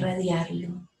para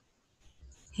irradiarlo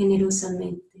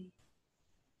generosamente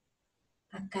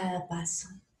a cada paso,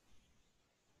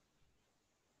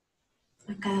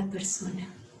 a cada persona.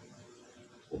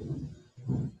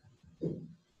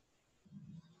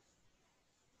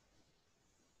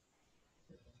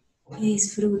 Y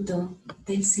disfruto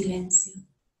del silencio.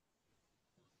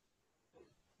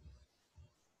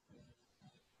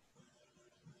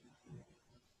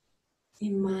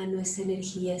 Emano esa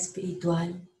energía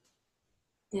espiritual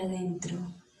de adentro.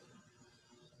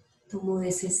 Tomo de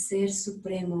ese ser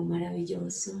supremo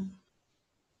maravilloso,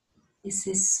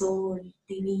 ese sol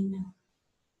divino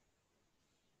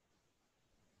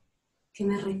que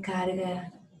me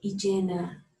recarga y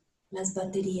llena las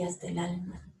baterías del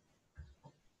alma.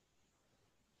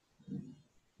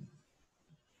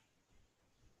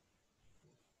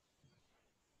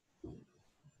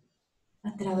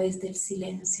 A través del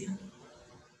silencio.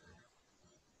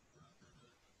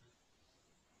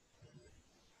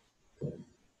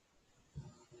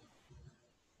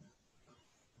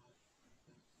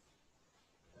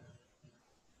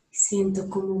 Siento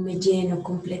como me lleno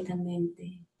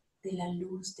completamente de la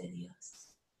luz de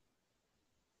Dios,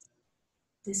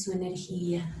 de su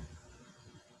energía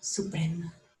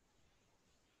suprema,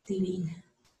 divina.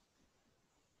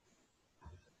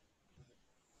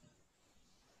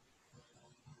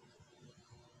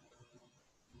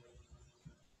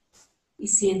 Y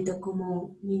siento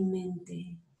como mi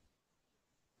mente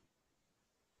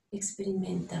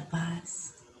experimenta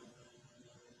paz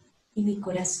y mi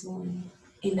corazón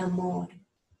el amor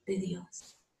de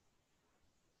Dios.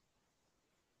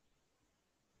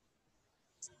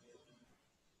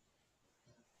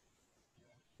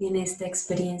 Y en esta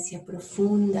experiencia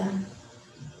profunda,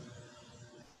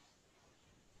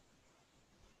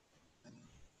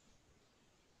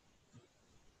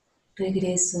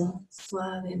 regreso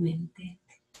suavemente.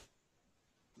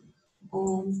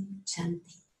 Om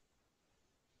Shanti.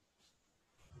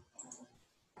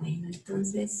 Bueno,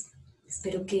 entonces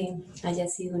espero que haya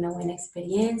sido una buena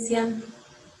experiencia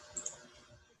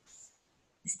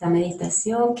esta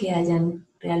meditación, que hayan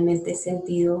realmente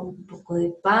sentido un poco de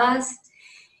paz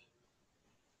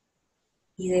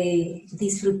y de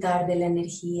disfrutar de la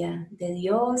energía de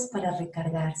Dios para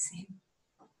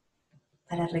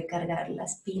recargar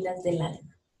las pilas del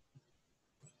alma.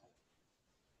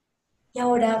 Y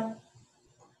ahora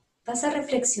vas a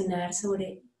reflexionar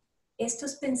sobre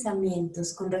estos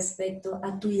pensamientos con respecto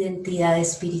a tu identidad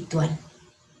espiritual.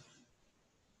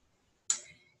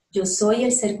 Yo soy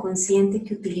el ser consciente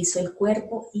que utilizo el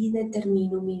cuerpo y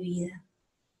determino mi vida.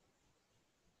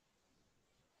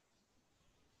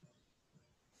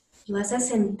 Y vas a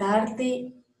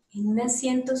sentarte en un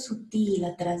asiento sutil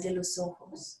atrás de los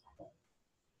ojos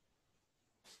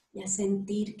y a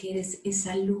sentir que eres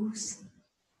esa luz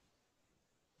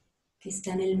que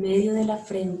está en el medio de la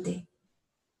frente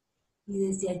y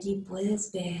desde allí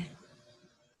puedes ver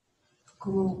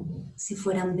como si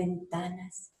fueran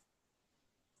ventanas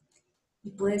y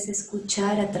puedes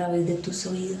escuchar a través de tus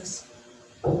oídos.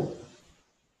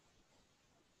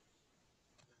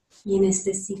 Y en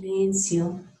este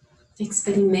silencio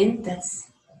experimentas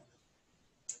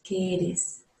que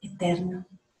eres eterno,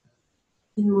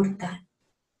 inmortal,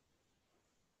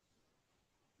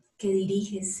 que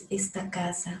diriges esta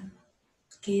casa,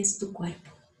 que es tu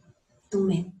cuerpo, tu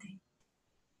mente,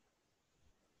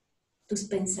 tus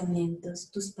pensamientos,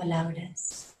 tus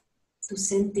palabras, tus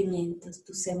sentimientos,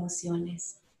 tus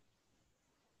emociones,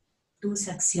 tus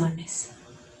acciones.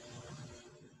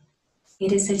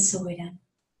 Eres el soberano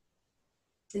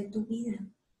de tu vida.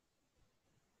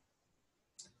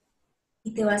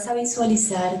 Y te vas a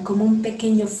visualizar como un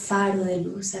pequeño faro de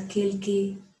luz, aquel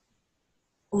que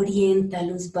orienta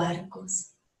los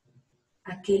barcos,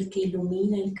 aquel que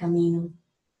ilumina el camino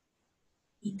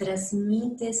y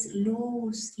transmites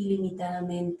luz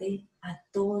ilimitadamente a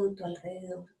todo tu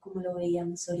alrededor, como lo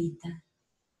veíamos ahorita,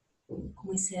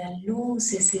 como esa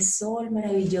luz, ese sol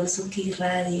maravilloso que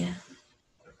irradia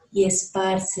y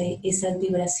esparce esas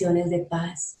vibraciones de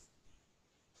paz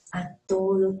a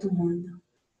todo tu mundo,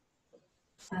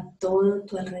 a todo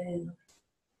tu alrededor,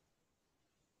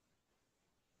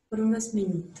 por unos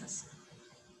minutos.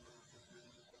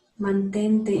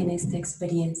 Mantente en esta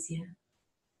experiencia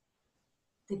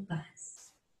de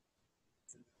paz.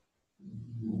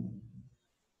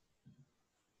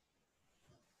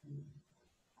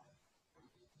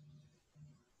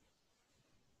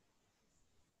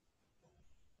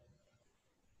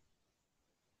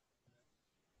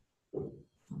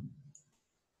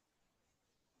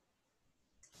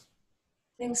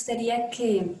 Me gustaría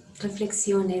que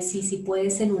reflexiones y si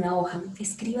puedes en una hoja,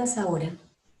 escribas ahora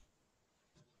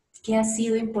qué ha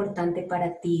sido importante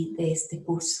para ti de este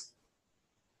curso.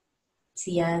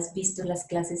 Si has visto las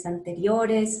clases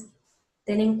anteriores,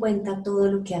 ten en cuenta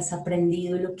todo lo que has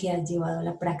aprendido y lo que has llevado a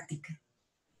la práctica.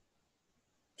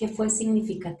 ¿Qué fue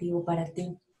significativo para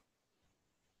ti?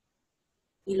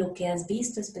 Y lo que has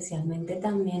visto especialmente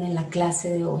también en la clase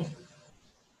de hoy.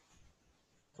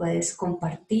 Puedes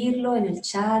compartirlo en el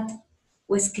chat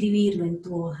o escribirlo en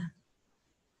tu hoja.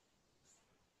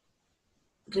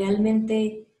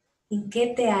 Realmente, ¿en qué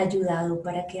te ha ayudado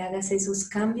para que hagas esos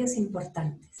cambios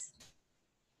importantes?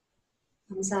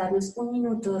 Vamos a darnos un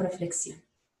minuto de reflexión.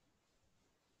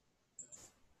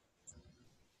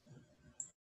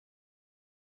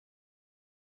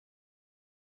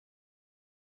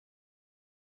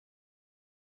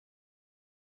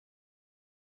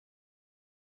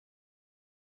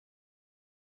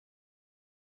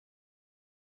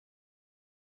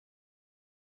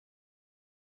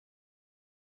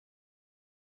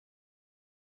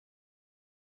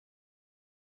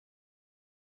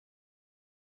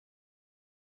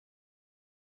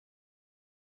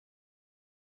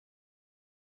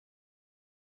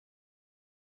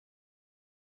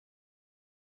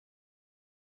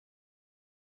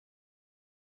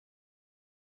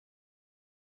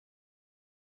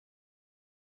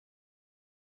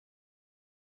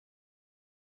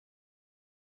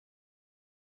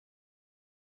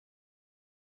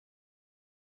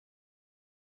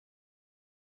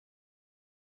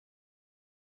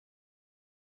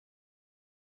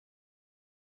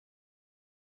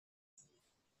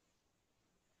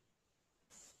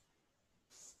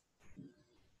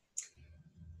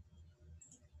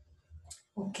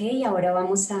 Ok, ahora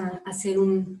vamos a hacer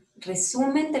un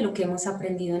resumen de lo que hemos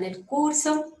aprendido en el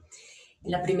curso.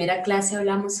 En la primera clase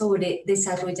hablamos sobre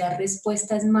desarrollar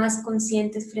respuestas más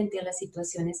conscientes frente a las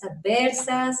situaciones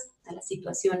adversas, a las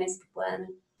situaciones que puedan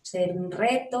ser un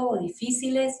reto o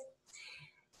difíciles,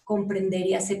 comprender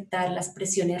y aceptar las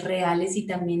presiones reales y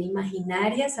también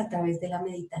imaginarias a través de la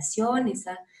meditación,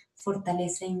 esa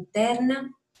fortaleza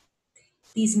interna,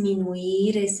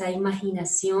 disminuir esa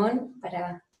imaginación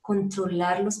para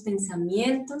controlar los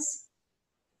pensamientos.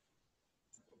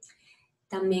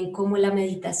 También cómo la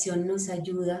meditación nos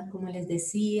ayuda, como les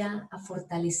decía, a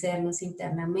fortalecernos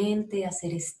internamente, a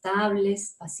ser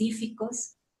estables,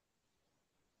 pacíficos.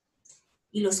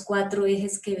 Y los 4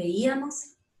 ejes que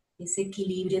veíamos, ese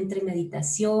equilibrio entre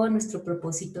meditación, nuestro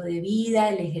propósito de vida,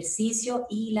 el ejercicio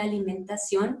y la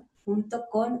alimentación, junto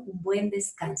con un buen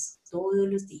descanso todos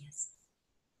los días.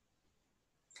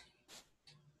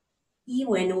 Y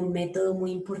bueno, un método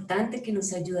muy importante que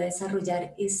nos ayuda a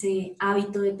desarrollar ese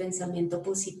hábito de pensamiento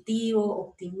positivo,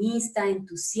 optimista,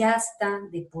 entusiasta,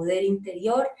 de poder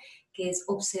interior, que es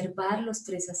observar los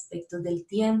 3 aspectos del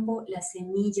tiempo, las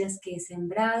semillas que he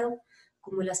sembrado,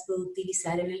 cómo las puedo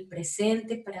utilizar en el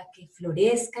presente para que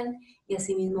florezcan y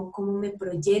asimismo cómo me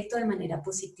proyecto de manera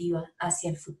positiva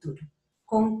hacia el futuro,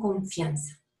 con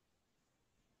confianza.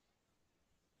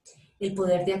 El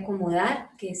poder de acomodar,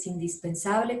 que es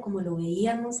indispensable, como lo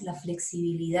veíamos, la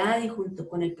flexibilidad y junto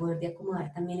con el poder de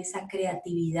acomodar también esa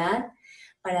creatividad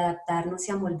para adaptarnos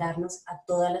y amoldarnos a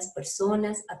todas las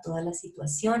personas, a todas las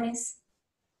situaciones.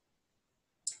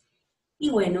 Y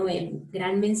bueno, el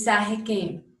gran mensaje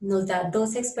que nos da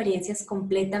 2 experiencias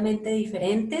completamente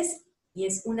diferentes y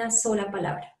es una sola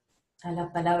palabra. A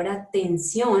la palabra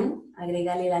tensión,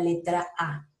 agrégale la letra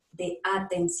A, de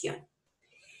atención.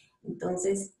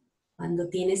 Entonces, cuando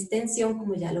tienes tensión,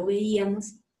 como ya lo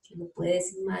veíamos, que lo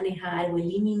puedes manejar o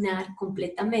eliminar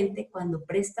completamente cuando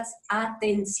prestas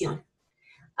atención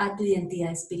a tu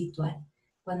identidad espiritual,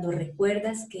 cuando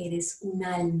recuerdas que eres un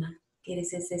alma, que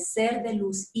eres ese ser de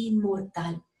luz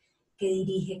inmortal que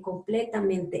dirige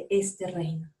completamente este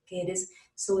reino, que eres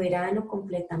soberano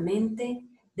completamente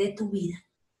de tu vida,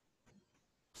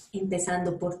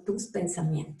 empezando por tus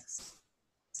pensamientos.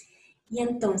 Y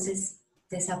entonces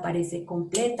desaparece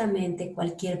completamente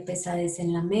cualquier pesadez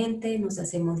en la mente, nos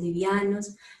hacemos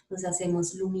livianos, nos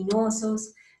hacemos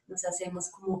luminosos, nos hacemos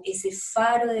como ese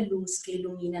faro de luz que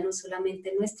ilumina no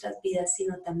solamente nuestras vidas,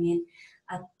 sino también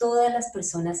a todas las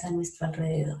personas a nuestro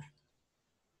alrededor.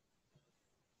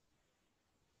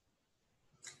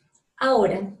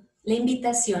 Ahora, la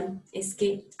invitación es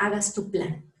que hagas tu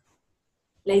plan.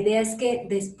 La idea es que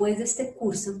después de este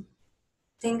curso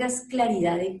tengas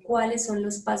claridad de cuáles son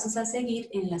los pasos a seguir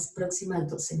en las próximas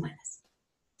 2 semanas.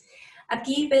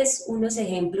 Aquí ves unos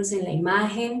ejemplos en la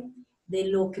imagen de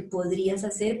lo que podrías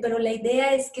hacer, pero la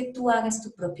idea es que tú hagas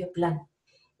tu propio plan.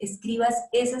 Escribas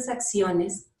esas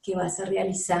acciones que vas a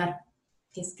realizar,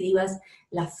 que escribas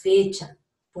la fecha,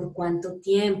 por cuánto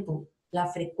tiempo, la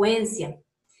frecuencia,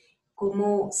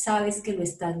 cómo sabes que lo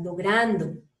estás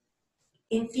logrando.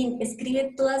 En fin,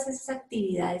 escribe todas esas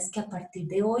actividades que a partir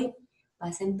de hoy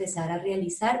vas a empezar a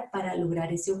realizar para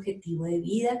lograr ese objetivo de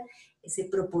vida, ese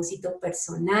propósito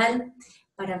personal,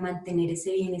 para mantener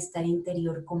ese bienestar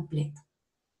interior completo.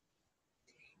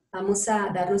 Vamos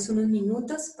a darnos unos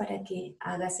minutos para que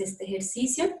hagas este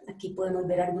ejercicio. Aquí podemos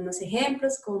ver algunos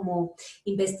ejemplos como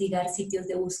investigar sitios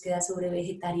de búsqueda sobre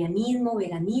vegetarianismo,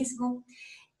 veganismo,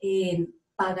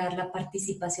 pagar la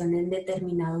participación en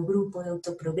determinado grupo de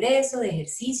autoprogreso, de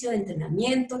ejercicio, de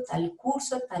entrenamiento, tal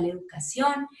curso, tal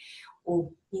educación,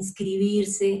 o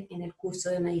inscribirse en el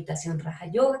curso de meditación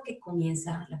Raja Yoga que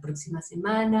comienza la próxima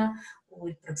semana o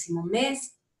el próximo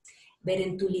mes, ver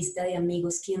en tu lista de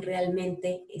amigos quién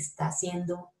realmente está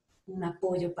haciendo un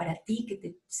apoyo para ti,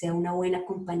 que sea una buena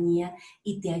compañía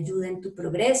y te ayude en tu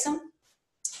progreso.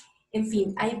 En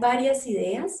fin, hay varias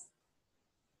ideas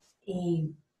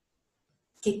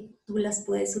que tú las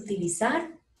puedes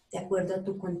utilizar de acuerdo a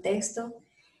tu contexto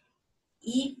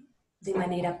y de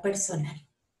manera personal,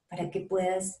 para que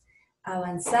puedas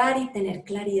avanzar y tener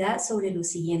claridad sobre los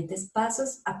siguientes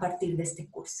pasos a partir de este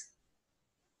curso.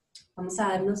 Vamos a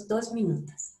darnos 2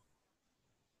 minutos.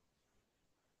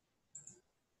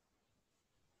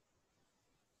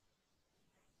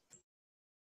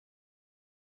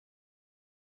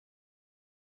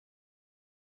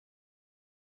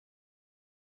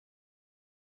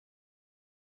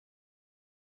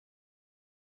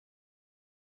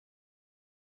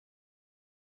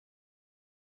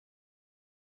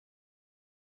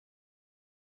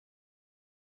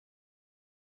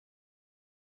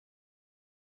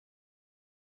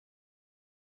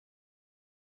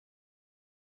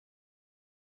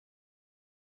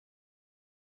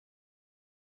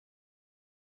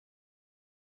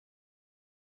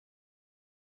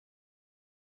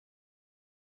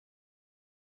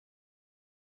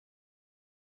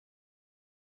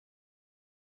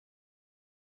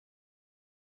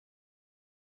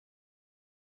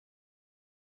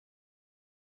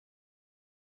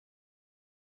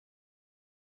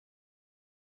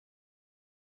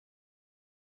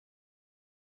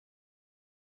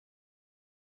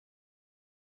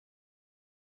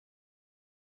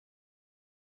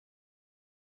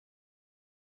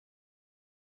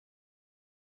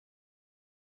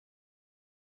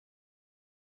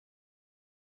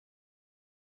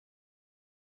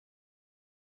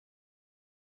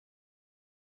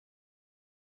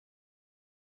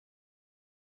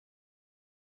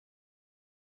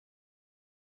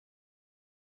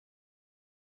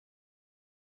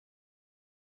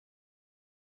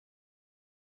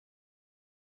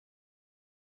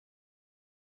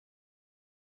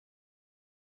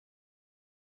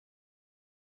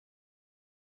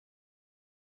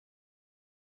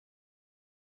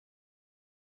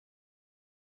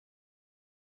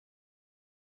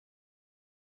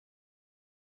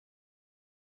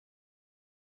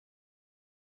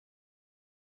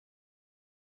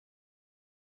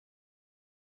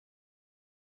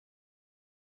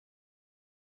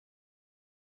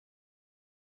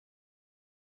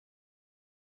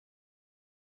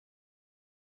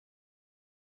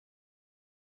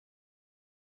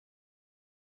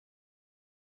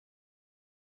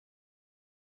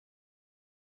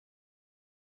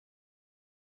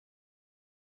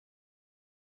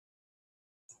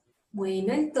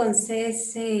 Bueno,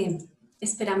 entonces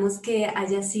esperamos que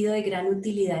haya sido de gran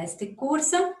utilidad este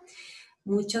curso.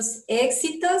 Muchos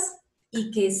éxitos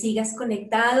y que sigas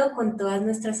conectado con todas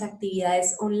nuestras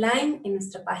actividades online en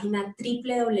nuestra página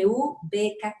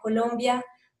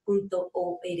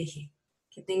www.becacolombia.org.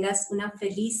 Que tengas una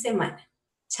feliz semana.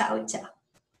 Chao, chao.